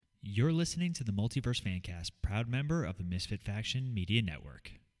You're listening to the Multiverse Fancast, proud member of the Misfit Faction Media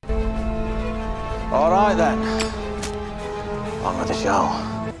Network. All right then, on with the show.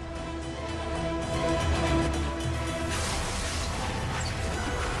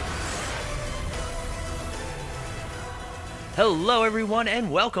 Hello everyone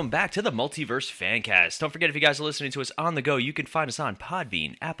and welcome back to the Multiverse Fancast. Don't forget, if you guys are listening to us on the go, you can find us on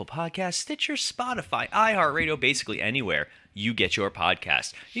Podbean, Apple Podcasts, Stitcher, Spotify, iHeartRadio, basically anywhere you get your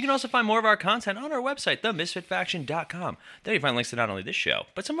podcast. You can also find more of our content on our website, themisfitfaction.com. There you find links to not only this show,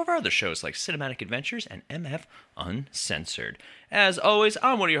 but some of our other shows like Cinematic Adventures and MF Uncensored. As always,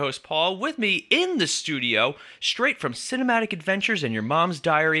 I'm one of your hosts, Paul. With me in the studio, straight from Cinematic Adventures and Your Mom's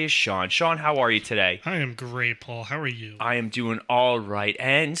Diary, is Sean. Sean, how are you today? I am great, Paul. How are you? I am doing all right.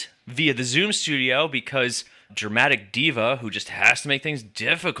 And via the Zoom studio, because dramatic diva, who just has to make things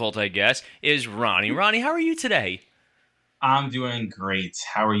difficult, I guess, is Ronnie. Ronnie, how are you today? I'm doing great.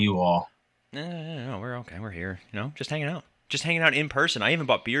 How are you all? No, we're okay. We're here. Just hanging out. Just hanging out in person. I even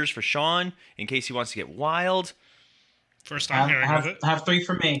bought beers for Sean in case he wants to get wild. First time hearing of it. Have 3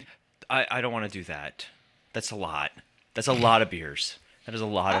 for me. I don't want to do that. That's a lot. That's a lot of beers. That is a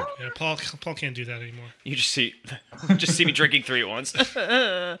lot of... Yeah, Paul can't do that anymore. You just see me drinking 3 at once.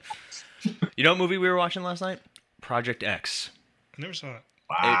 You know what movie we were watching last night? Project X. I never saw it.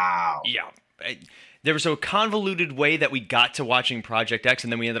 Wow. There was a convoluted way that we got to watching Project X,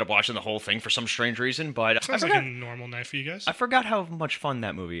 and then we ended up watching the whole thing for some strange reason, but Sounds like a normal night for you guys. I forgot how much fun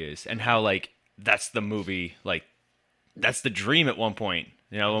that movie is, and how, that's the movie, that's the dream at one point,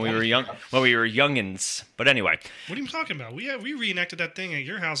 when we were youngins. But anyway. What are you talking about? We reenacted that thing at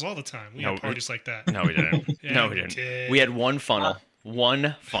your house all the time. We had parties like that. No, we didn't. Yeah, no, we didn't. We had one funnel.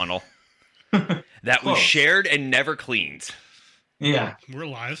 That we shared and never cleaned. Yeah. We're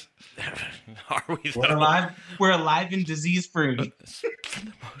alive. Are we, though? We're alive. We're alive and disease-free. For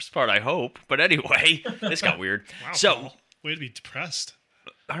the most part, I hope. But anyway, this got weird. Wow, so, Paul. Way to be depressed.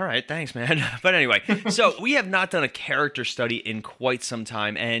 All right, thanks, man. But anyway, so we have not done a character study in quite some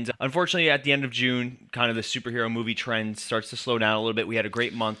time. And unfortunately, at the end of June, kind of the superhero movie trend starts to slow down a little bit. We had a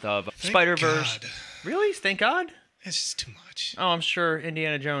great month of Spider-Verse. God. Really? Thank God? It's just too much. Oh, I'm sure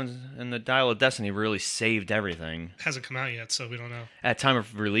Indiana Jones and the Dial of Destiny really saved everything. It hasn't come out yet, so we don't know. At time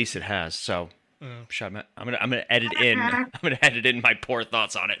of release, it has. So, I'm gonna edit in. I'm gonna edit in my poor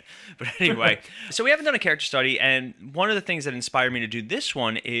thoughts on it. But anyway, so we haven't done a character study, and one of the things that inspired me to do this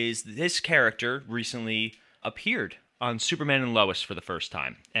one is this character recently appeared on Superman and Lois for the first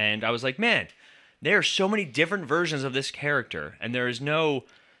time, and I was like, man, there are so many different versions of this character, and there is no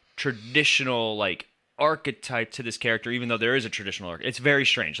traditional archetype to this character, even though there is a traditional archetype. It's very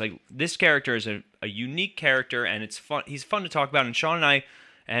strange. This character is a unique character, and it's fun. He's fun to talk about, and Sean and I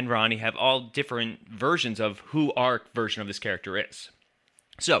and Ronnie have all different versions of who our version of this character is.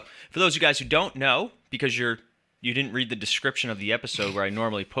 So, for those of you guys who don't know, because you didn't read the description of the episode where I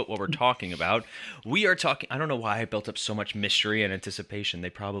normally put what we're talking about, we are talking... I don't know why I built up so much mystery and anticipation.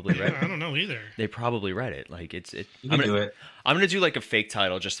 They probably read it. I don't know either. They probably read it. You can do it. I'm going to do a fake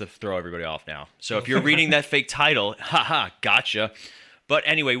title just to throw everybody off now. So if you're reading that fake title, haha, gotcha. But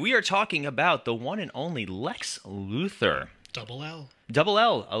anyway, we are talking about the one and only Lex Luthor. Double L. Double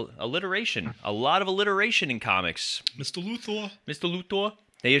L, alliteration. A lot of alliteration in comics. Mr. Luthor. Mr. Luthor.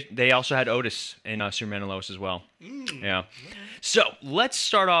 They also had Otis in Superman and Lois as well. Yeah. So let's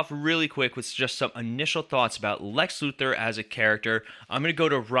start off really quick with just some initial thoughts about Lex Luthor as a character. I'm going to go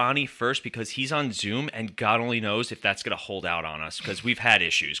to Ronnie first because he's on Zoom, and God only knows if that's going to hold out on us because we've had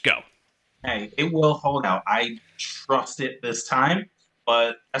issues. Go. Hey, it will hold out. I trust it this time.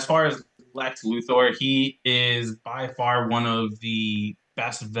 But as far as Lex Luthor, he is by far one of the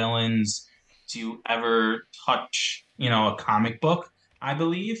best villains to ever touch, a comic book, I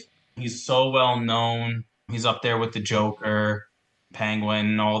believe. He's so well known. He's up there with the Joker,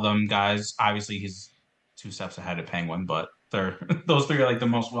 Penguin, all them guys. Obviously, he's 2 steps ahead of Penguin, but those 3 are the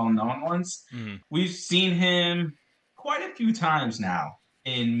most well-known ones. Mm-hmm. We've seen him quite a few times now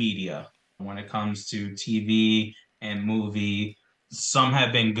in media when it comes to TV and movie. Some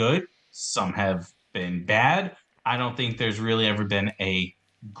have been good. Some have been bad. I don't think there's really ever been a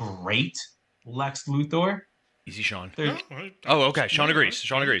great Lex Luthor. Easy, Sean. Okay. Sean agrees.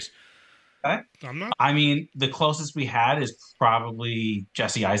 Okay. I'm not. I mean, the closest we had is probably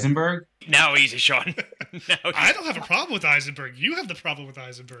Jesse Eisenberg. Now easy, Sean. I don't have a problem with Eisenberg. You have the problem with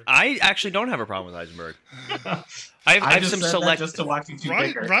Eisenberg. I actually don't have a problem with Eisenberg. I have some select. Just to watch you two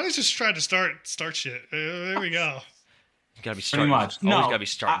bicker. Ronnie's just trying to start shit. There we go. You gotta be starting. Pretty much. Always gotta be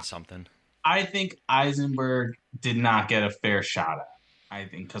starting something. I think Eisenberg did not get a fair shot at. I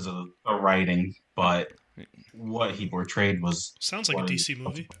think because of the writing, but what he portrayed was Sounds like a DC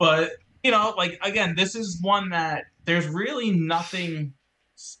movie. But like again, this is one that there's really nothing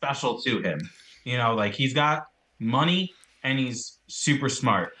special to him. Like he's got money and he's super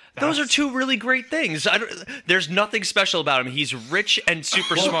smart. Those are two really great things. There's nothing special about him. He's rich and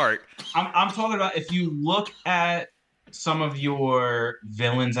super smart. I'm talking about if you look at some of your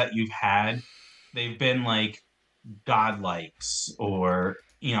villains that you've had, they've been like godlikes or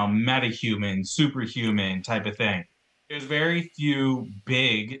metahuman, superhuman type of thing. There's very few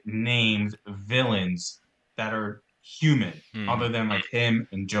big named villains that are human other than like him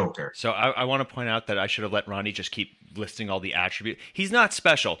and Joker. So I want to point out that I should have let Ronnie just keep listing all the attributes. He's not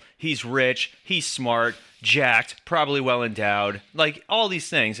special. He's rich. He's smart, jacked, probably well endowed, like all these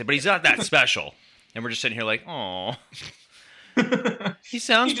things, but he's not that special. And we're just sitting here like, oh. He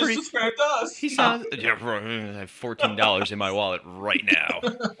sounds pretty. Just described us. He sounds. Yeah, I have $14 in my wallet right now,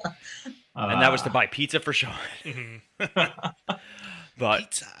 and that was to buy pizza for Sean. But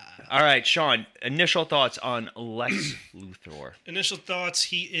Pizza. All right, Sean. Initial thoughts on Lex Luthor. Initial thoughts: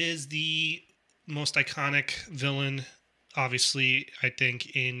 he is the most iconic villain, obviously. I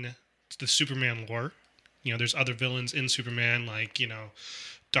think in the Superman lore. There's other villains in Superman, like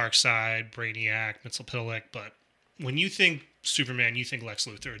Darkseid, Brainiac, Mxyzptlk, but when you think Superman, you think Lex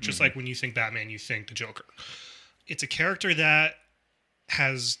Luthor. Just like when you think Batman, you think the Joker. It's a character that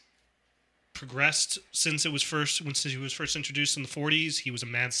has progressed since he was first introduced in the 40s. He was a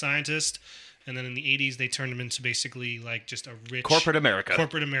mad scientist, and then in the 80s they turned him into basically like just a rich corporate America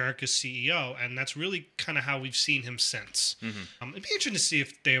CEO, and that's really kind of how we've seen him since. It'd be interesting to see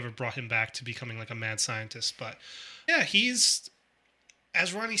if they ever brought him back to becoming like a mad scientist, but yeah, he's,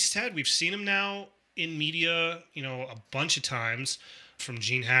 as Ronnie said, we've seen him now in media, a bunch of times, from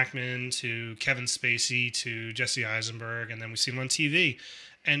Gene Hackman to Kevin Spacey to Jesse Eisenberg, and then we see him on TV.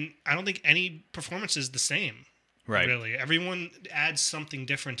 And I don't think any performance is the same. Right. Really. Everyone adds something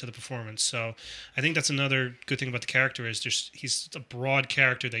different to the performance. So I think that's another good thing about the character is he's a broad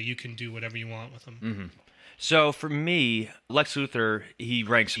character that you can do whatever you want with him. So for me, Lex Luthor, he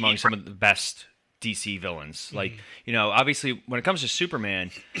ranks among some of the best DC villains. Like, obviously when it comes to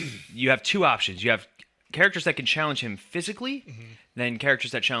Superman, you have two options. You have characters that can challenge him physically, then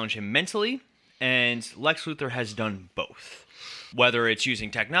characters that challenge him mentally, and Lex Luthor has done both. Whether it's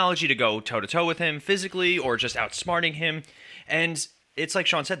using technology to go toe-to-toe with him physically or just outsmarting him. And it's like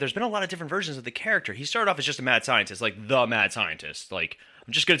Sean said, there's been a lot of different versions of the character. He started off as just a mad scientist, like the mad scientist. Like,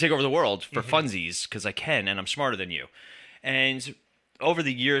 I'm just going to take over the world for funsies because I can and I'm smarter than you. And over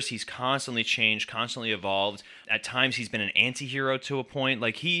the years, he's constantly changed, constantly evolved. At times, he's been an anti-hero to a point.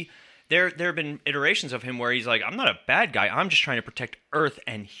 Like, there have been iterations of him where he's like, I'm not a bad guy. I'm just trying to protect Earth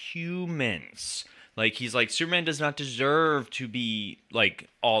and humans. Like, he's like, Superman does not deserve to be, like,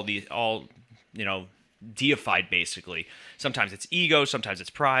 all deified, basically. Sometimes it's ego, sometimes it's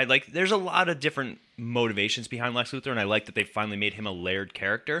pride. Like, there's a lot of different motivations behind Lex Luthor, and I like that they finally made him a layered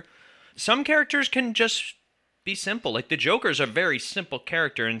character. Some characters can just be simple. Like, the Joker's a very simple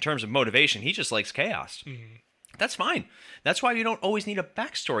character in terms of motivation. He just likes chaos. That's fine. That's why you don't always need a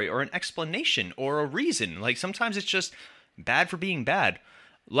backstory or an explanation or a reason. Like, sometimes it's just bad for being bad.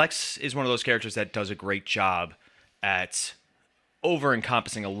 Lex is one of those characters that does a great job at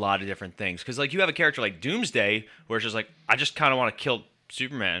over-encompassing a lot of different things. Because, like, you have a character like Doomsday, where it's just like, I just kind of want to kill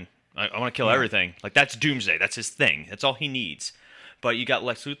Superman. I want to kill everything. Like, that's Doomsday. That's his thing. That's all he needs. But you got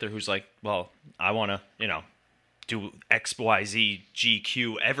Lex Luthor, who's like, well, I want to, do X, Y, Z, G,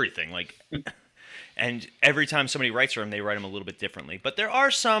 Q, everything. Like, and every time somebody writes for him, they write him a little bit differently. But there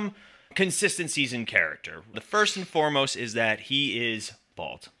are some consistencies in character. The first and foremost is that he is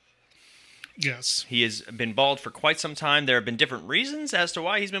bald. Yes. He has been bald for quite some time. There have been different reasons as to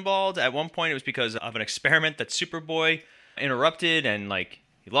why he's been bald. At one point, it was because of an experiment that Superboy interrupted, and, like,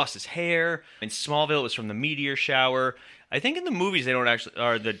 he lost his hair. In Smallville, it was from the meteor shower. I think in the movies, they don't actually,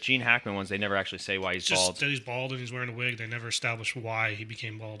 or the Gene Hackman ones, they never actually say why he's bald. Just that he's bald and he's wearing a wig. They never establish why he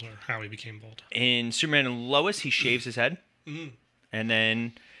became bald or how he became bald. In Superman and Lois, he shaves his head. And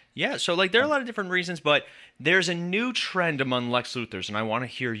then, yeah, so, like, there are a lot of different reasons, but there's a new trend among Lex Luthors, and I want to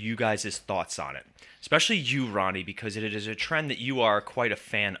hear you guys' thoughts on it. Especially you, Ronnie, because it is a trend that you are quite a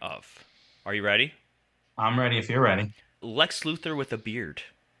fan of. Are you ready? I'm ready if you're ready. Lex Luthor with a beard.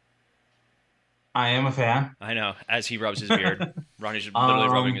 I am a fan. I know, as he rubs his beard. Ronnie's literally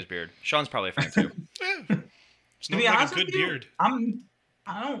rubbing his beard. Sean's probably a fan, too. It's not like a good beard. I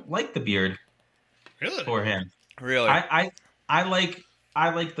don't like the beard. Really? For him. Really? I like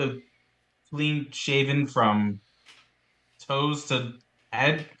the clean shaven from toes to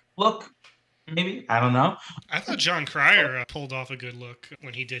head look. Maybe, I don't know. I thought John Cryer pulled off a good look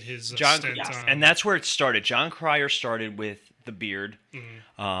when he did his stint. Yes. And that's where it started. John Cryer started with the beard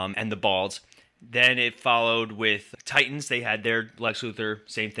and the balds. Then it followed with Titans. They had their Lex Luthor,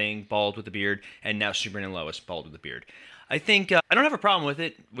 same thing, bald with the beard. And now Superman and Lois, bald with the beard. I think I don't have a problem with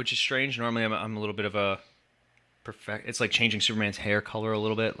it, which is strange. Normally I'm a little bit of a it's like changing Superman's hair color a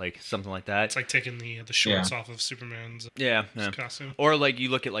little bit, like something like that. It's like taking the shorts off of Superman's costume. Or like you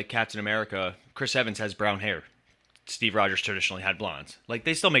look at like Captain America, Chris Evans has brown hair. Steve Rogers traditionally had blondes. Like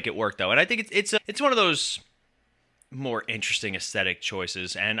they still make it work though, and I think it's one of those more interesting aesthetic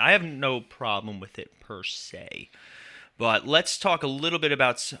choices, and I have no problem with it per se. But let's talk a little bit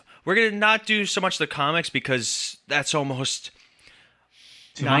about. We're gonna not do so much the comics because that's almost.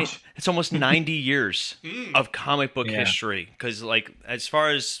 It's almost 90 years of comic book history. Because, like, as far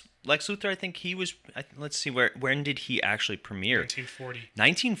as Lex Luthor, I think he was. Let's see, when did he actually premiere? 1940.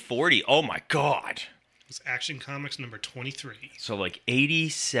 1940. Oh my God. It was Action Comics number 23. So, like,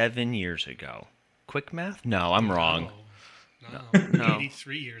 87 years ago. Quick math? No, I'm wrong. No.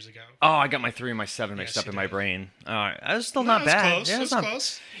 83 years ago. Oh, I got my 3 and my 7 mixed up in my brain. All right, that was still not bad. Close. Yeah, it was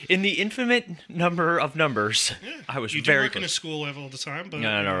close. In the infinite number of numbers, I was you very work close. in a school level all the time, but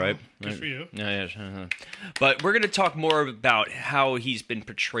yeah, I know, right? Good for you. Yeah. But we're going to talk more about how he's been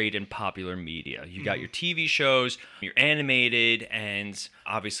portrayed in popular media. You got your TV shows, your animated, and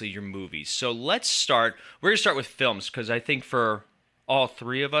obviously your movies. So let's start. We're going to start with films because I think for all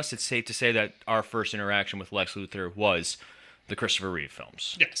three of us, it's safe to say that our first interaction with Lex Luthor was the Christopher Reeve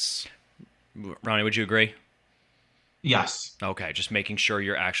films. Yes. Ronnie, would you agree? Yes. Okay, just making sure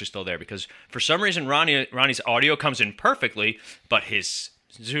you're actually still there because for some reason Ronnie's audio comes in perfectly, but his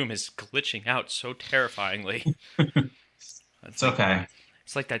Zoom is glitching out so terrifyingly. It's okay.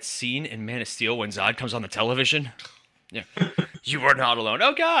 It's like that scene in Man of Steel when Zod comes on the television. Yeah. You are not alone.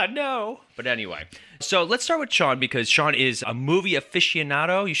 Oh God, no. But anyway, so let's start with Sean because Sean is a movie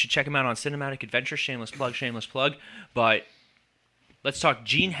aficionado. You should check him out on Cinematic Adventure. Shameless plug. But let's talk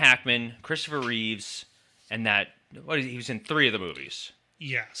Gene Hackman, Christopher Reeves, and he was in 3 of the movies.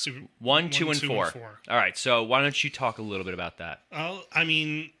 Yeah. 1, 2, and 4. All right, so why don't you talk a little bit about that? I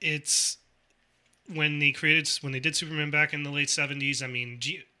mean, it's when they did Superman back in the late 70s, I mean,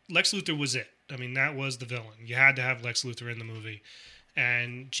 Lex Luthor was it. I mean, that was the villain. You had to have Lex Luthor in the movie.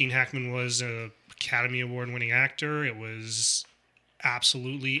 And Gene Hackman was an Academy Award-winning actor. It was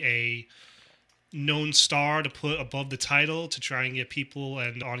absolutely a known star to put above the title to try and get people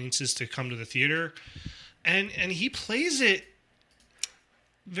and audiences to come to the theater. And he plays it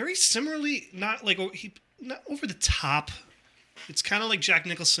very similarly, not over the top. It's kind of like Jack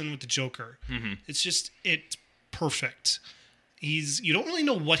Nicholson with the Joker. Mm-hmm. It's perfect. You don't really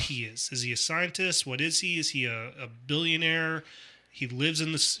know what he is. Is he a scientist? What is he? Is he a billionaire? He lives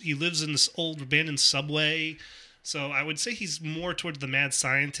in this old abandoned subway. So I would say he's more towards the mad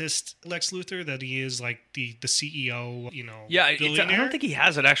scientist Lex Luthor than he is like the CEO, billionaire. I don't think he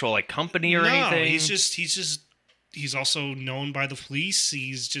has an actual like company or anything. He's also known by the police.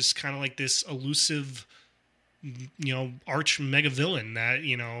 He's just kind of like this elusive, arch mega villain that,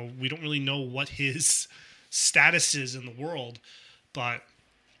 we don't really know what his status is in the world, but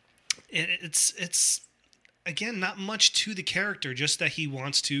it's again not much to the character, just that he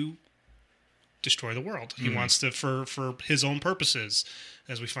wants to destroy the world. He wants to for his own purposes.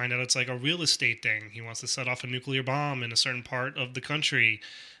 As we find out, it's like a real estate thing. He wants to set off a nuclear bomb in a certain part of the country,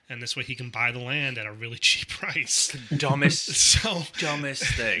 and this way he can buy the land at a really cheap price. Dumbest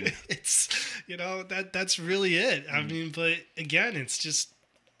thing. It's that's really it. I mean, but again, it's just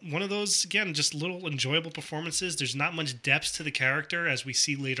one of those, just little enjoyable performances. There's not much depth to the character, as we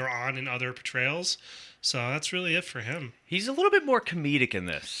see later on in other portrayals. So that's really it for him. He's a little bit more comedic in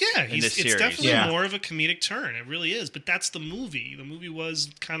this. Yeah, it's definitely more of a comedic turn. It really is. But that's the movie. The movie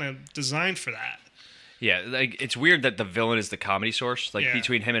was kind of designed for that. Yeah, like it's weird that the villain is the comedy source. Like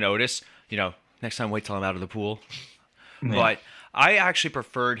between him and Otis, next time wait till I'm out of the pool. Yeah. But I actually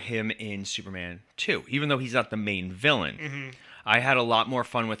preferred him in Superman 2, even though he's not the main villain. Mm-hmm. I had a lot more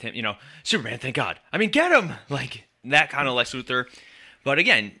fun with him. Superman, thank God. I mean, get him! Like, that kind of Lex Luthor. But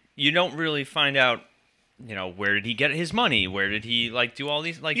again, you don't really find out, where did he get his money? Where did he, do all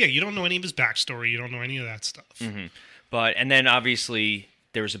these, Yeah, you don't know any of his backstory. You don't know any of that stuff. Mm-hmm. And then, obviously,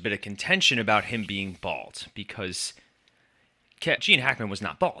 there was a bit of contention about him being bald, because Gene Hackman was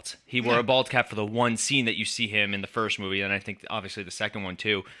not bald. He wore a bald cap for the one scene that you see him in the first movie, and I think, obviously, the second one,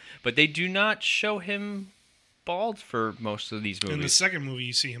 too. But they do not show him bald for most of these movies. In the second movie,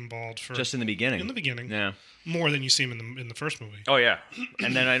 you see him bald for just in the beginning. In the beginning, yeah, more than you see him in the first movie. Oh yeah,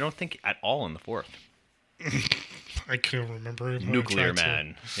 and then I don't think at all in the fourth. I can't remember. Nuclear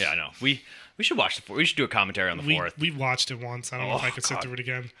Man. Yeah, I know. We should watch the fourth. We should do a commentary on the fourth. We watched it once. I don't know if I could sit through it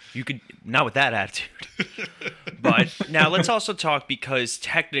again. You could, not with that attitude. But now let's also talk, because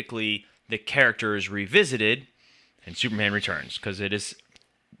technically the character is revisited in Superman Returns, because it is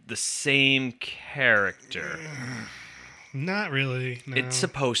the same character. Not really. No. It's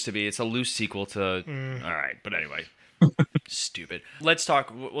supposed to be. It's a loose sequel to. All right, but anyway, stupid. We'll talk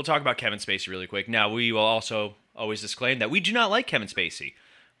about Kevin Spacey really quick. Now, we will also always disclaim that we do not like Kevin Spacey.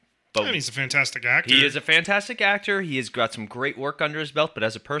 But he's a fantastic actor. He is a fantastic actor. He has got some great work under his belt, but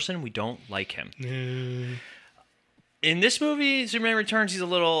as a person, we don't like him. In this movie, Superman Returns, he's a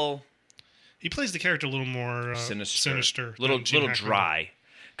little. He plays the character a little more sinister, little dry.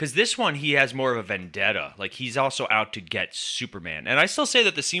 Because this one, he has more of a vendetta. Like, he's also out to get Superman. And I still say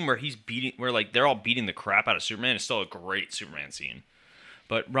that the scene where they're all beating the crap out of Superman is still a great Superman scene.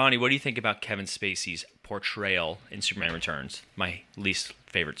 But Ronnie, what do you think about Kevin Spacey's portrayal in Superman Returns? My least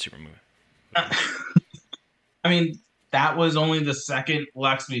favorite Superman movie. I mean, that was only the second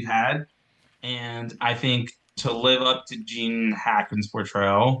Lex we've had. And I think to live up to Gene Hackman's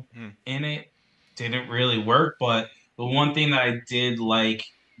portrayal in it didn't really work. But the one thing that I did like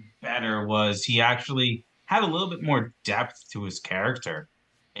better was he actually had a little bit more depth to his character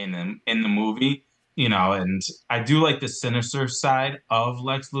in the movie, you know, and I do like the sinister side of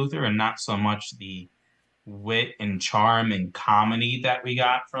Lex Luthor and not so much the wit and charm and comedy that we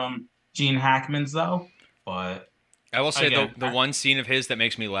got from Gene Hackman's, though. But I will say the one scene of his that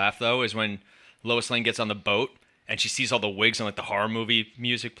makes me laugh, though, is when Lois Lane gets on the boat and she sees all the wigs and like the horror movie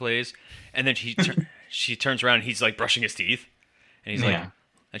music plays, and then she turns around and he's like brushing his teeth, and he's like,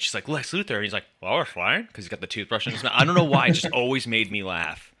 and she's like, Lex Luthor, and he's like, well, we're fine, because he's got the toothbrush in his mouth. I don't know why, it just always made me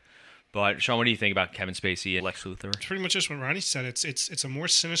laugh. But Sean, what do you think about Kevin Spacey and Lex Luthor? It's pretty much just what Ronnie said. It's a more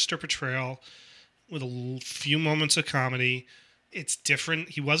sinister portrayal with a few moments of comedy. It's different.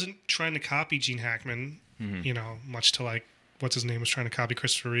 He wasn't trying to copy Gene Hackman, you know, much to like what's his name was trying to copy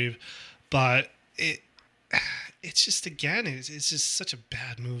Christopher Reeve. But it's just, again, it's just such a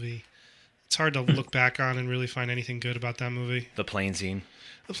bad movie. It's hard to look back on and really find anything good about that movie. The plane scene.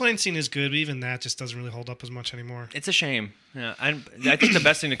 The plane scene is good, but even that just doesn't really hold up as much anymore. It's a shame. Yeah, I think the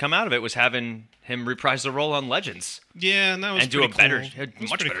best thing to come out of it was having him reprise the role on Legends. Yeah, and that was and do a better, cool.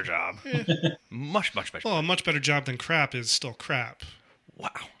 much better job. Yeah. much better. Well, a much better job than crap is still crap. Wow.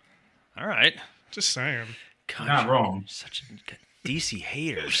 All right. Just saying. God, not wrong. Such DC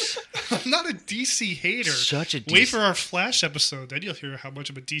haters. I'm not a DC hater. Such a DC. Wait for our Flash episode, then you'll hear how much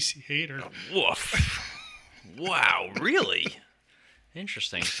of a DC hater. Woof. Wow, really?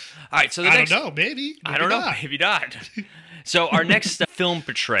 Interesting. All right, so I don't know, maybe. I don't know, maybe not. So our next film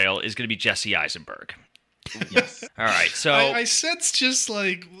portrayal is going to be Jesse Eisenberg. Yes. All right, so I sense just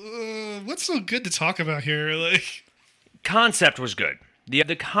like what's so good to talk about here? Like, concept was good.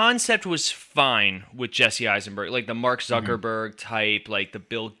 The concept was fine with Jesse Eisenberg, like the Mark Zuckerberg type, like the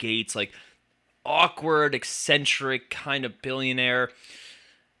Bill Gates, like awkward, eccentric kind of billionaire.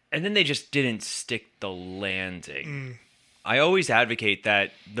 And then they just didn't stick the landing. I always advocate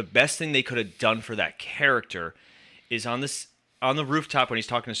that the best thing they could have done for that character is on the rooftop when he's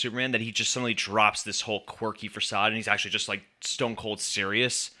talking to Superman, that he just suddenly drops this whole quirky facade and he's actually just like stone cold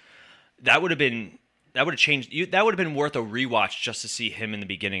serious. That would have changed. That would have been worth a rewatch just to see him in the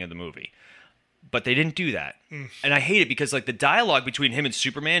beginning of the movie. But they didn't do that. And I hate it because like the dialogue between him and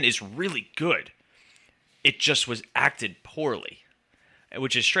Superman is really good. It just was acted poorly.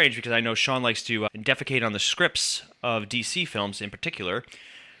 Which is strange because I know Sean likes to defecate on the scripts of DC films in particular.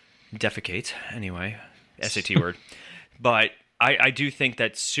 Defecate, anyway. SAT word. But I do think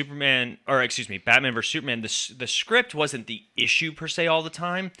that Batman vs. Superman, the script wasn't the issue per se all the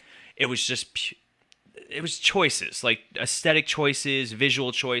time. It was just... It was choices, like aesthetic choices,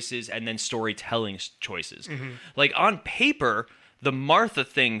 visual choices, and then storytelling choices. Like on paper, the Martha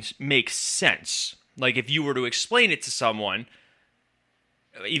things make sense. Like if you were to explain it to someone,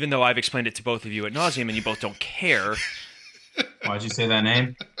 even though I've explained it to both of you ad nauseum and you both don't care. Why'd you say that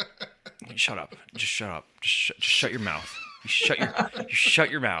name? Shut up. Just shut up. Just shut your mouth. You shut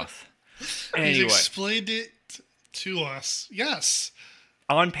your mouth. Anyway. He's explained it to us. Yes.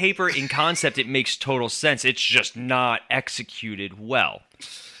 On paper, in concept, it makes total sense. It's just not executed well.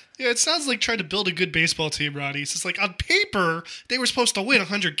 Yeah, it sounds like trying to build a good baseball team, Roddy. It's just like, on paper, they were supposed to win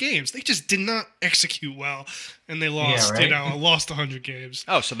 100 games. They just did not execute well, and they lost, lost 100 games.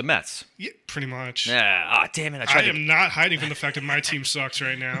 Oh, so the Mets. Yeah, pretty much. Yeah, damn it. I am not hiding from the fact that my team sucks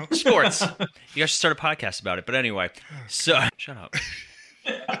right now. Sports. You guys should start a podcast about it. But anyway, so... Shut up.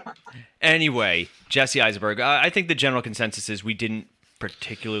 Anyway, Jesse Eisenberg. I think the general consensus is we didn't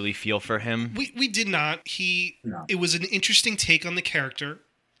particularly feel for him. We did not. No. It was an interesting take on the character,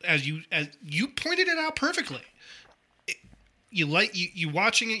 as you pointed it out perfectly. You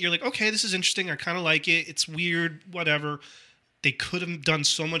watching it, you're like, okay, this is interesting. I kind of like it. It's weird, whatever. They could have done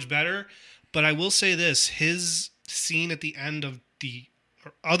so much better, but I will say this: his scene at the end of the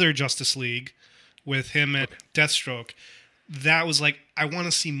other Justice League with him at Deathstroke, that was like, I want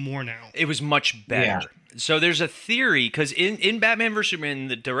to see more now. It was much better. Yeah. So there's a theory, because in Batman vs. Superman,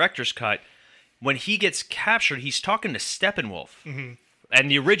 the director's cut, when he gets captured, he's talking to Steppenwolf. Mm-hmm. And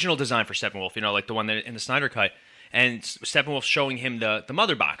the original design for Steppenwolf, like the one that in the Snyder cut, and Steppenwolf showing him the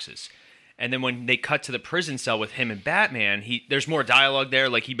mother boxes. And then when they cut to the prison cell with him and Batman, there's more dialogue there.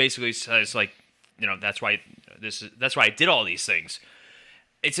 Like, he basically says, like, that's why I did all these things.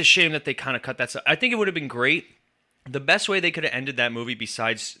 It's a shame that they kind of cut that stuff. I think it would have been great. The best way they could have ended that movie,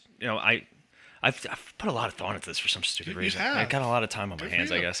 besides, I've put a lot of thought into this for some stupid reason. have. I've got a lot of time on my hands,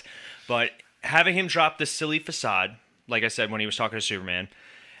 for I you. guess. But having him drop the silly facade, like I said, when he was talking to Superman,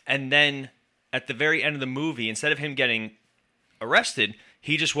 and then at the very end of the movie, instead of him getting arrested,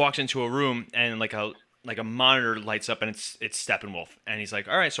 he just walks into a room and like a monitor lights up and it's Steppenwolf, and he's like,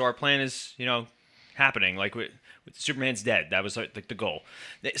 all right, so our plan is happening. Like, Superman's dead. That was like the goal.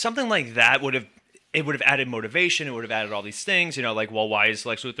 Something like that would have added motivation. It would have added all these things. Like, well, why is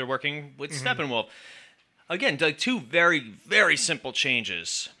Lex Luthor working with Steppenwolf? Again, like, two very, very simple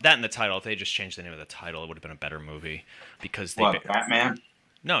changes. That and the title. If they just changed the name of the title, it would have been a better movie. Because Batman?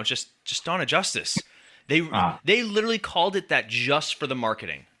 No, just Dawn of Justice. They literally called it that just for the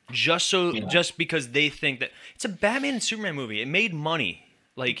marketing. Just because they think that it's a Batman and Superman movie. It made money.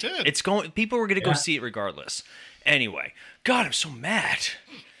 Like, people were gonna go see it regardless. Anyway, God, I'm so mad.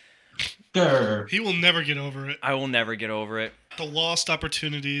 Sure. He will never get over it. I will never get over it. The lost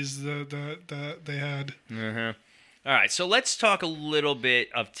opportunities that they had. Mm-hmm. All right, so let's talk a little bit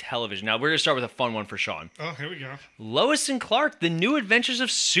of television. Now, we're going to start with a fun one for Sean. Oh, here we go. Lois and Clark, The New Adventures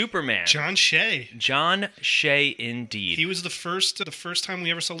of Superman. John Shea. John Shea, indeed. He was the first time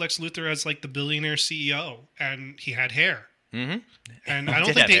we ever saw Lex Luthor as like the billionaire CEO, and he had hair. Mm-hmm. And I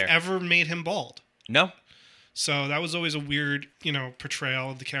don't think they ever made him bald. No. So that was always a weird,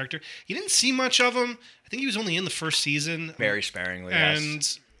 portrayal of the character. You didn't see much of him. I think he was only in the first season. Very sparingly, and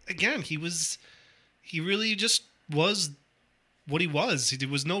yes. Again, he really just was what he was. There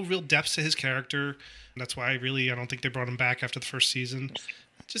was no real depth to his character. That's why I don't think they brought him back after the first season.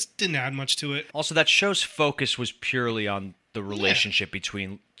 Just didn't add much to it. Also, that show's focus was purely on the relationship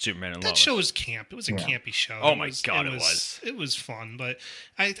between Superman and Lois. That show was camp. It was a campy show. Oh my God, it was. It was fun, but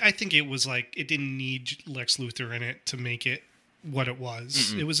I think it was like, it didn't need Lex Luthor in it to make it what it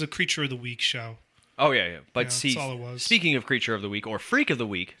was. Mm-mm. It was a Creature of the Week show. Oh, yeah. But that's all it was. Speaking of Creature of the Week, or Freak of the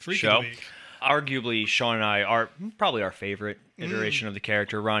Week show, of the Week. Arguably, Sean and I are probably our favorite iteration of the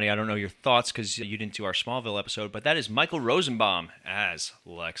character. Ronnie, I don't know your thoughts because you didn't do our Smallville episode, but that is Michael Rosenbaum as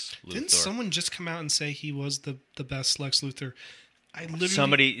Lex Luthor. Didn't someone just come out and say he was the best Lex Luthor?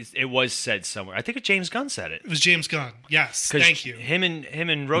 It was said somewhere. I think James Gunn said it. It was James Gunn. Yes, thank you. Him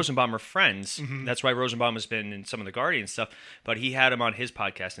and Rosenbaum are friends. Mm-hmm. That's why Rosenbaum has been in some of the Guardian stuff. But he had him on his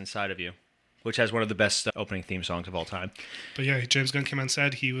podcast, Inside of You, which has one of the best opening theme songs of all time. But yeah, James Gunn came out and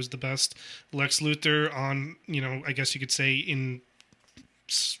said he was the best Lex Luthor on, I guess you could say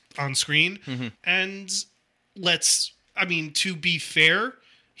on screen. Mm-hmm. And to be fair,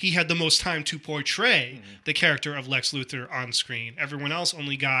 he had the most time to portray the character of Lex Luthor on screen. Everyone else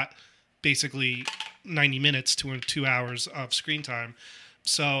only got basically 90 minutes to 2 hours of screen time.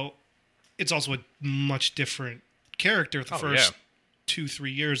 So it's also a much different character the first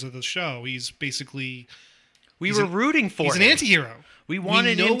 2-3 years of the show. He's basically... We were rooting for him. He's an anti-hero. We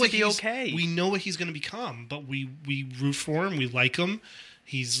wanted him to be okay. We know what he's going to become, but we root for him. We like him.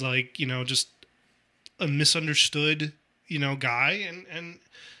 He's like, just a misunderstood, guy.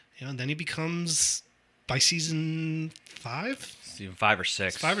 And then he becomes, by season 5? Season 5 or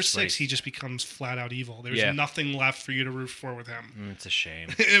 6. 5 or 6, he just becomes flat out evil. There's nothing left for you to root for with him. It's a shame.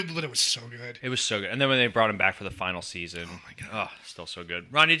 But it was so good. It was so good. And then when they brought him back for the final season, oh my God, still so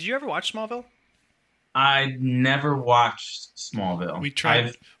good. Ronnie, did you ever watch Smallville? I never watched Smallville. We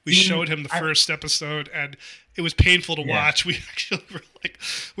tried. We showed him the first episode, and it was painful to watch. We actually were like,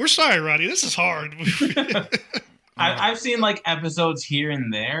 "We're sorry, Ronnie. This is hard." I've seen like episodes here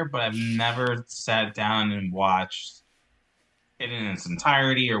and there, but I've never sat down and watched it in its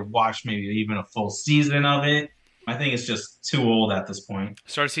entirety or watched maybe even a full season of it. I think it's just too old at this point.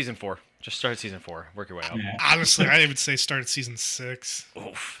 Start season 4. Just start season 4. Work your way up. Yeah. Honestly, I would say start at season 6.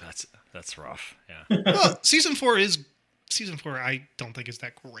 Oof, that's rough. Yeah. Well, season 4 is season 4, I don't think is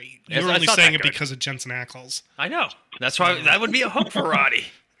that great. It's You're only not saying that it good. because of Jensen Ackles. I know. That's why that would be a hook for Roddy.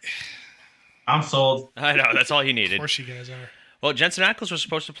 I'm sold. I know. That's all he Of needed. course you guys are. Well, Jensen Ackles was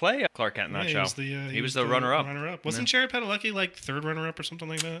supposed to play Clark Kent in that show. He was the runner-up. Wasn't Jared Padalecki like third runner-up or something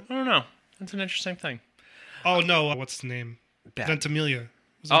like that? I don't know. That's an interesting thing. Oh, no. What's his name? Bad. Ventimiglia.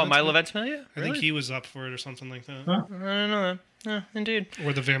 Oh, Milo Ventimiglia? I think he was up for it or something like that. Huh? I don't know. Indeed.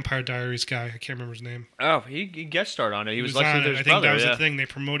 Or the Vampire Diaries guy. I can't remember his name. Oh, he guest starred on it. He was Lex on it. Luthor's I think brother. that was yeah. the thing. They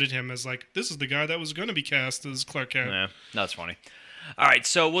promoted him as like, this is the guy that was going to be cast as Clark Kent. Yeah, that's funny. All right,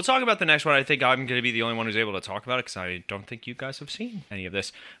 so we'll talk about the next one. I think I'm going to be the only one who's able to talk about it because I don't think you guys have seen any of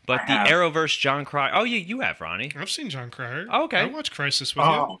this. But the Arrowverse John Cryer. Oh, you have, Ronnie. I've seen John Cryer. Oh, okay. I watched Crisis with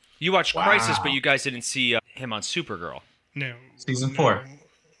you. You watched Wow. Crisis, but you guys didn't see him on Supergirl. No. Season 4.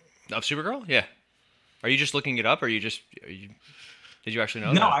 Of Supergirl? Yeah. Are you just looking it up, or did you actually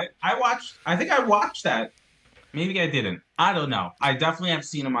know No, that? I watched. I think I watched that. Maybe I didn't. I don't know. I definitely have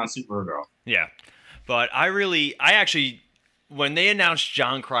seen him on Supergirl. Yeah. But I actually, when they announced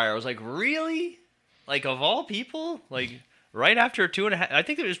John Cryer, I was like, really? Like, of all people? Like, right after I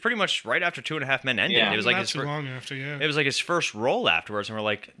think it was pretty much right after 2.5 Men ended. Yeah. It was like Not his too long after, yeah. It was like his first role afterwards, and we're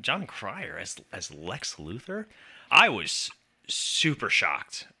like, John Cryer as Lex Luthor? I was super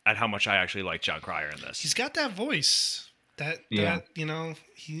shocked at how much I actually like John Cryer in this. He's got that voice. That you know,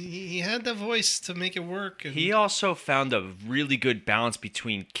 he had the voice to make it work. And He also found a really good balance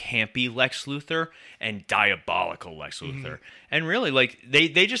between campy Lex Luthor and diabolical Lex Luthor. And really, like,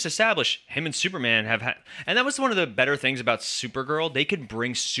 they just established him and Superman have had... And that was one of the better things about Supergirl. They could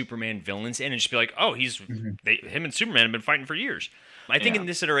bring Superman villains in and just be like, oh, him and Superman have been fighting for years. I think in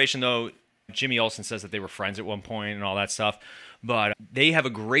this iteration, though, Jimmy Olsen says that they were friends at one point and all that stuff. But they have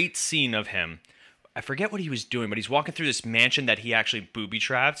a great scene of him. I forget what he was doing, but he's walking through this mansion that he actually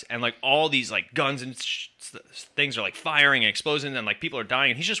booby-trapped, and like all these like guns and things are like firing and exploding, and like people are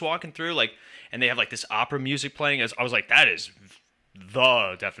dying, and he's just walking through like, and they have like this opera music playing. I was like, that is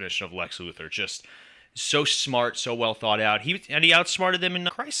the definition of Lex Luthor, just so smart, so well thought out. He outsmarted them in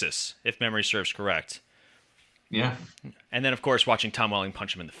Crisis, if memory serves correct. Yeah. And then of course watching Tom Welling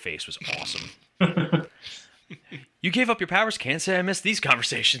punch him in the face was awesome. You gave up your powers. Can't say I missed these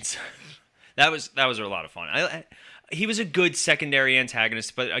conversations. That was a lot of fun. He was a good secondary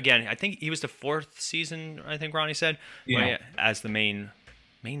antagonist, but again, I think he was the 4th season. I think Ronnie said, as the main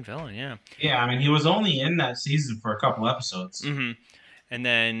villain. Yeah. Yeah, I mean, he was only in that season for a couple episodes. Mm-hmm. And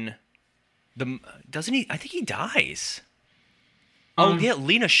then doesn't he? I think he dies. Oh yeah,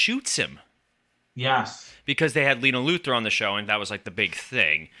 Lena shoots him. Yes. Because they had Lena Luthor on the show, and that was like the big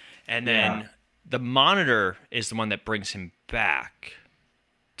thing. And then the Monitor is the one that brings him back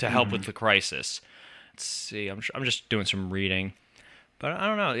to help with the Crisis. Let's see. I'm just doing some reading, but I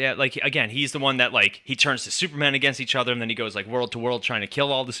don't know. Yeah, like again, he's the one that like he turns to Superman against each other, and then he goes like world to world trying to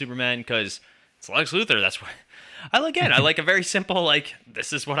kill all the Supermen because it's Lex Luthor. That's what I like a very simple like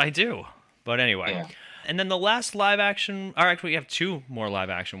this is what I do. But anyway. Yeah. And then the last live action, or actually we have 2 more live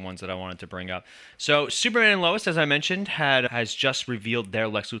action ones that I wanted to bring up. So Superman and Lois, as I mentioned, has just revealed their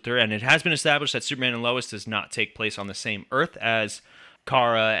Lex Luthor, and it has been established that Superman and Lois does not take place on the same Earth as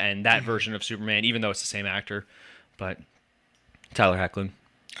Kara and that version of Superman, even though it's the same actor, but Tyler Hoechlin.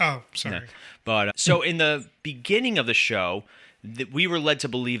 Oh, sorry. Yeah. But so in the beginning of the show, we were led to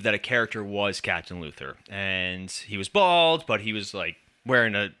believe that a character was Captain Luthor, and he was bald, but he was like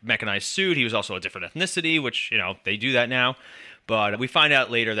wearing a mechanized suit. He was also a different ethnicity, which they do that now. But we find out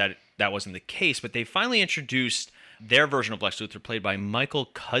later that that wasn't the case. But they finally introduced their version of Lex Luthor, played by Michael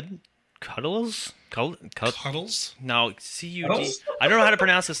Cuddles. Cuddles? No, C-U-D. I don't know how to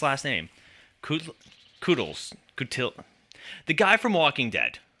pronounce this last name. Kuddles. The guy from Walking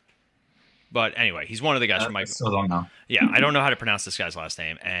Dead. But anyway, he's one of the guys from I Michael. still don't know. Yeah, I don't know how to pronounce this guy's last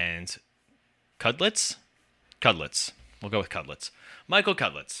name. And Cudlitz? We'll go with Cudlitz. Michael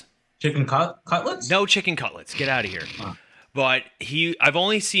Cudlitz. Chicken cutlets? No chicken cutlets. Get out of here. Huh. But I've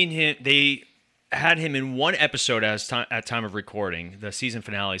only seen him. They had him in one episode at time of recording. The season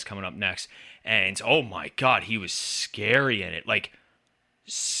finale is coming up next. And oh my God, he was scary in it. Like,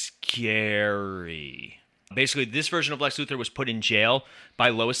 scary. Basically, this version of Lex Luthor was put in jail by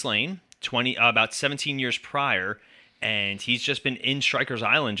Lois Lane about 17 years prior. And he's just been in Stryker's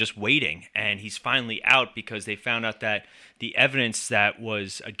Island just waiting. And he's finally out because they found out that the evidence that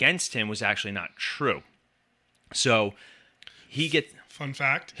was against him was actually not true. So he gets... Fun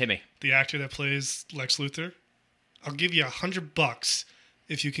fact. Hit me. The actor that plays Lex Luthor, I'll give you $100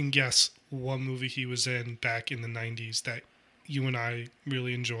 if you can guess what movie he was in back in the 90s that you and I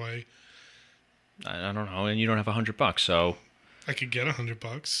really enjoy. I don't know. And you don't have $100, so... I could get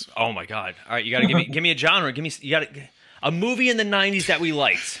 $100. Oh my God! All right, you gotta give me a genre. A movie in the 90s that we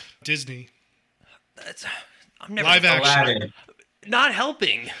liked. Disney. I'm never Live action. Aladdin. Not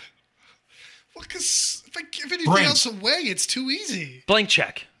helping. Well, because if I give anything Brink. else away, it's too easy. Blank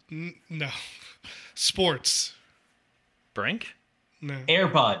check. No. Sports. Brink. No.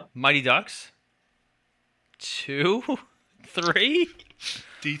 Airbud. Mighty Ducks. 2, 3.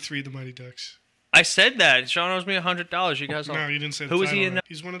 D3, the Mighty Ducks. I said that. Sean owes me $100. You guys all... No, you didn't say the Who was title he in? right.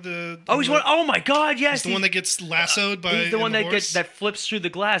 He's one of the... Oh, he's one. Oh my God! Yes, He's the one that gets lassoed by. He's the one that horse. that flips through the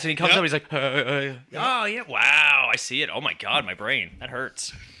glass, and he comes Yep. up. He's like, oh yeah, wow! I see it. Oh my God, my brain that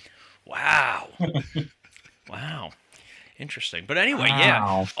hurts. Wow, wow, interesting. But anyway, yeah,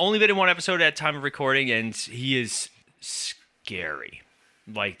 Wow. only been in one episode at time of recording, and he is scary.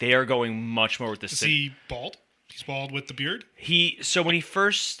 Like they are going much more with the. Is he bald? He's bald with the beard. So when he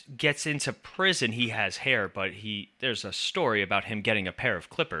first gets into prison, he has hair, but there's a story about him getting a pair of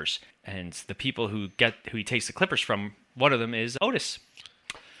clippers, and the people who he takes the clippers from, one of them is Otis.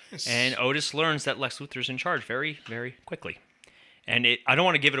 Yes. And Otis learns that Lex Luthor's in charge very, very quickly. And I don't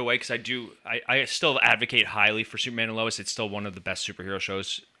want to give it away because I still advocate highly for Superman and Lois. It's still one of the best superhero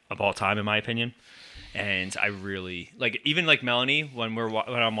shows of all time, in my opinion. And I really even Melanie when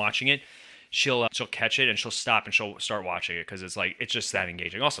I'm watching it. She'll catch it and she'll stop and she'll start watching it because it's just that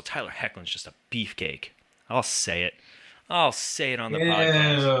engaging. Also, Tyler Hoechlin's just a beefcake. I'll say it on the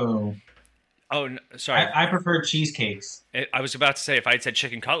podcast. Ew. Oh, no, sorry. I prefer cheesecakes. I was about to say if I had said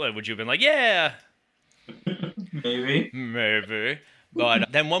chicken cutlet, would you have been like, yeah, Maybe.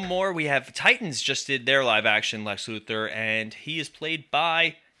 But then one more, we have Titans just did their live action Lex Luthor, and he is played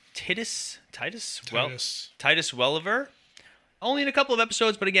by Titus Welliver. Only in a couple of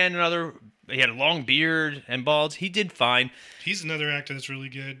episodes, but again, he had a long beard and bald. He did fine. He's another actor that's really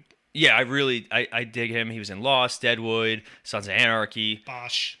good. Yeah, I dig him. He was in Lost, Deadwood, Sons of Anarchy.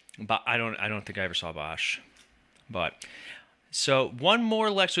 Bosch. But I don't think I ever saw Bosch. But so one more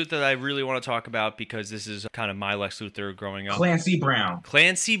Lex Luthor that I really want to talk about because this is kind of my Lex Luthor growing up. Clancy Brown.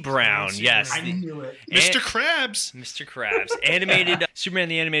 Clancy Brown, yes. I knew it. Mr. Krabs. Mr. Krabs. Animated Superman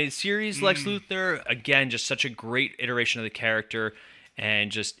the Animated Series, Lex Luthor. Again, just such a great iteration of the character.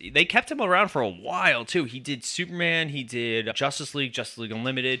 And they kept him around for a while, too. He did Superman. He did Justice League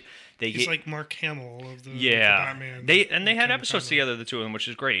Unlimited. He's like Mark Hamill of the Batman. They had episodes timeline. together, the two of them, which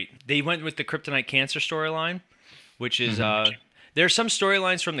is great. They went with the Kryptonite Cancer storyline, which is... There are some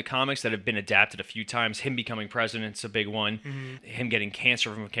storylines from the comics that have been adapted a few times. Him becoming president's a big one. Mm-hmm. Him getting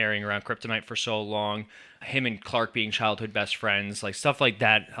cancer from carrying around kryptonite for so long. Him and Clark being childhood best friends. Stuff like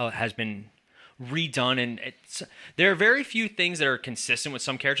that has been redone. And there are very few things that are consistent with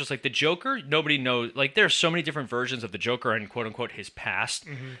some characters. Like the Joker, nobody knows. There are so many different versions of the Joker and quote-unquote his past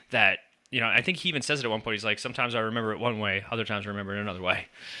that, I think he even says it at one point. He's like, sometimes I remember it one way, other times I remember it another way.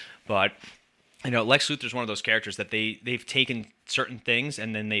 But... Lex Luthor's one of those characters that they've taken certain things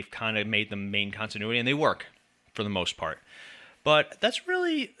and then they've kind of made them main continuity, and they work for the most part. But that's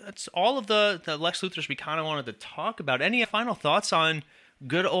all of the Lex Luthors we kind of wanted to talk about. Any final thoughts on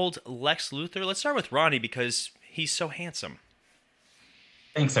good old Lex Luthor? Let's start with Ronnie because he's so handsome.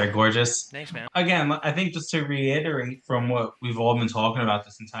 Thanks, there, gorgeous. Thanks, man. Again, I think just to reiterate from what we've all been talking about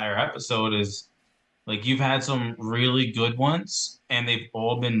this entire episode is you've had some really good ones, and they've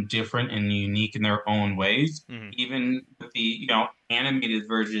all been different and unique in their own ways. Mm-hmm. Even with the animated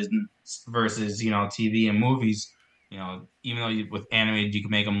version versus TV and movies, even though with animated you can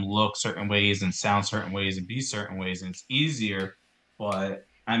make them look certain ways and sound certain ways and be certain ways, and it's easier. But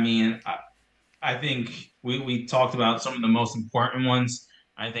I mean, I think we talked about some of the most important ones.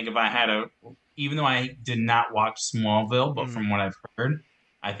 I think if I had even though I did not watch Smallville, but from what I've heard,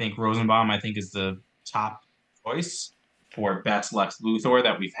 I think Rosenbaum is the top choice for best Lex Luthor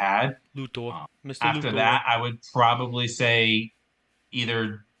that we've had. Luthor. After Luthor. that, I would probably say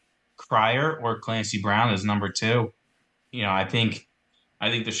either Cryer or Clancy Brown is number 2. I think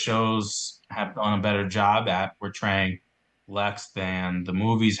the shows have done a better job at portraying Lex than the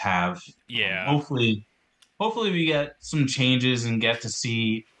movies have. Yeah. Hopefully we get some changes and get to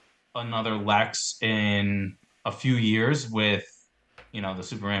see another Lex in a few years with the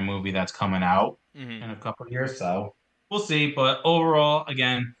Superman movie that's coming out in a couple of years. So we'll see. But overall,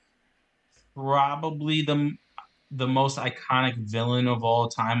 again, probably the most iconic villain of all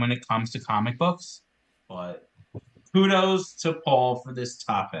time when it comes to comic books. But kudos to Paul for this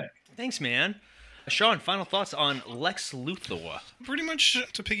topic. Thanks, man. Sean, final thoughts on Lex Luthor? Pretty much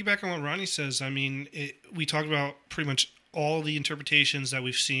to piggyback on what Ronnie says, I mean, we talked about pretty much all the interpretations that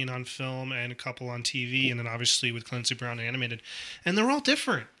we've seen on film and a couple on TV, and then obviously with Clancy Brown animated. And they're all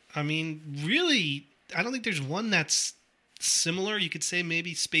different. I mean, really, I don't think there's one that's similar. You could say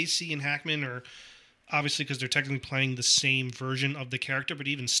maybe Spacey and Hackman are obviously because they're technically playing the same version of the character, but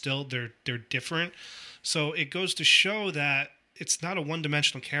even still, they're different. So it goes to show that it's not a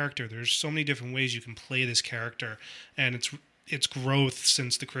one-dimensional character. There's so many different ways you can play this character, and its growth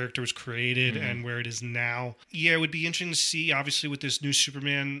since the character was created and where it is now. Yeah, it would be interesting to see, obviously, with this new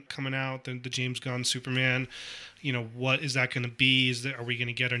Superman coming out, the James Gunn Superman, what is that going to be? Are we going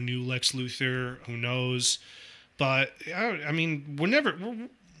to get a new Lex Luthor? Who knows? But, I mean, we're never going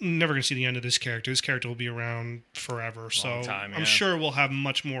to see the end of this character. This character will be around forever. So I'm sure we'll have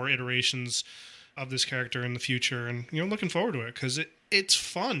much more iterations of this character in the future, and looking forward to it because it's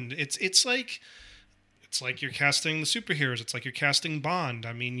fun. It's like you're casting the superheroes. It's like you're casting Bond.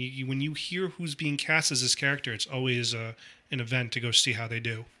 I mean, when you hear who's being cast as this character, it's always an event to go see how they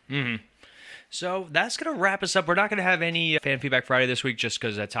do. Mm-hmm. So that's going to wrap us up. We're not going to have any Fan Feedback Friday this week just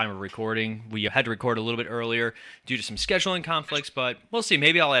because at time of recording. We had to record a little bit earlier due to some scheduling conflicts, but we'll see.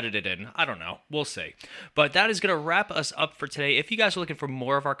 Maybe I'll edit it in. I don't know. We'll see. But that is going to wrap us up for today. If you guys are looking for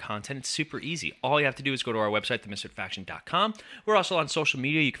more of our content, it's super easy. All you have to do is go to our website, themisfitfaction.com. We're also on social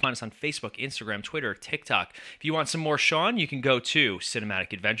media. You can find us on Facebook, Instagram, Twitter, TikTok. If you want some more Sean, you can go to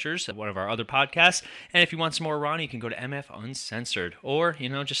Cinematic Adventures, one of our other podcasts. And if you want some more Ron, you can go to MF Uncensored. Or,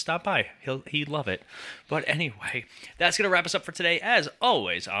 just stop by. He'd love it. But anyway, that's going to wrap us up for today. As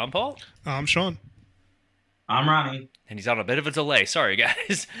always, I'm Paul. I'm Sean. I'm Ronnie. And he's on a bit of a delay. Sorry,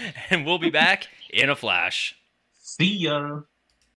 guys. And we'll be back in a flash. See ya.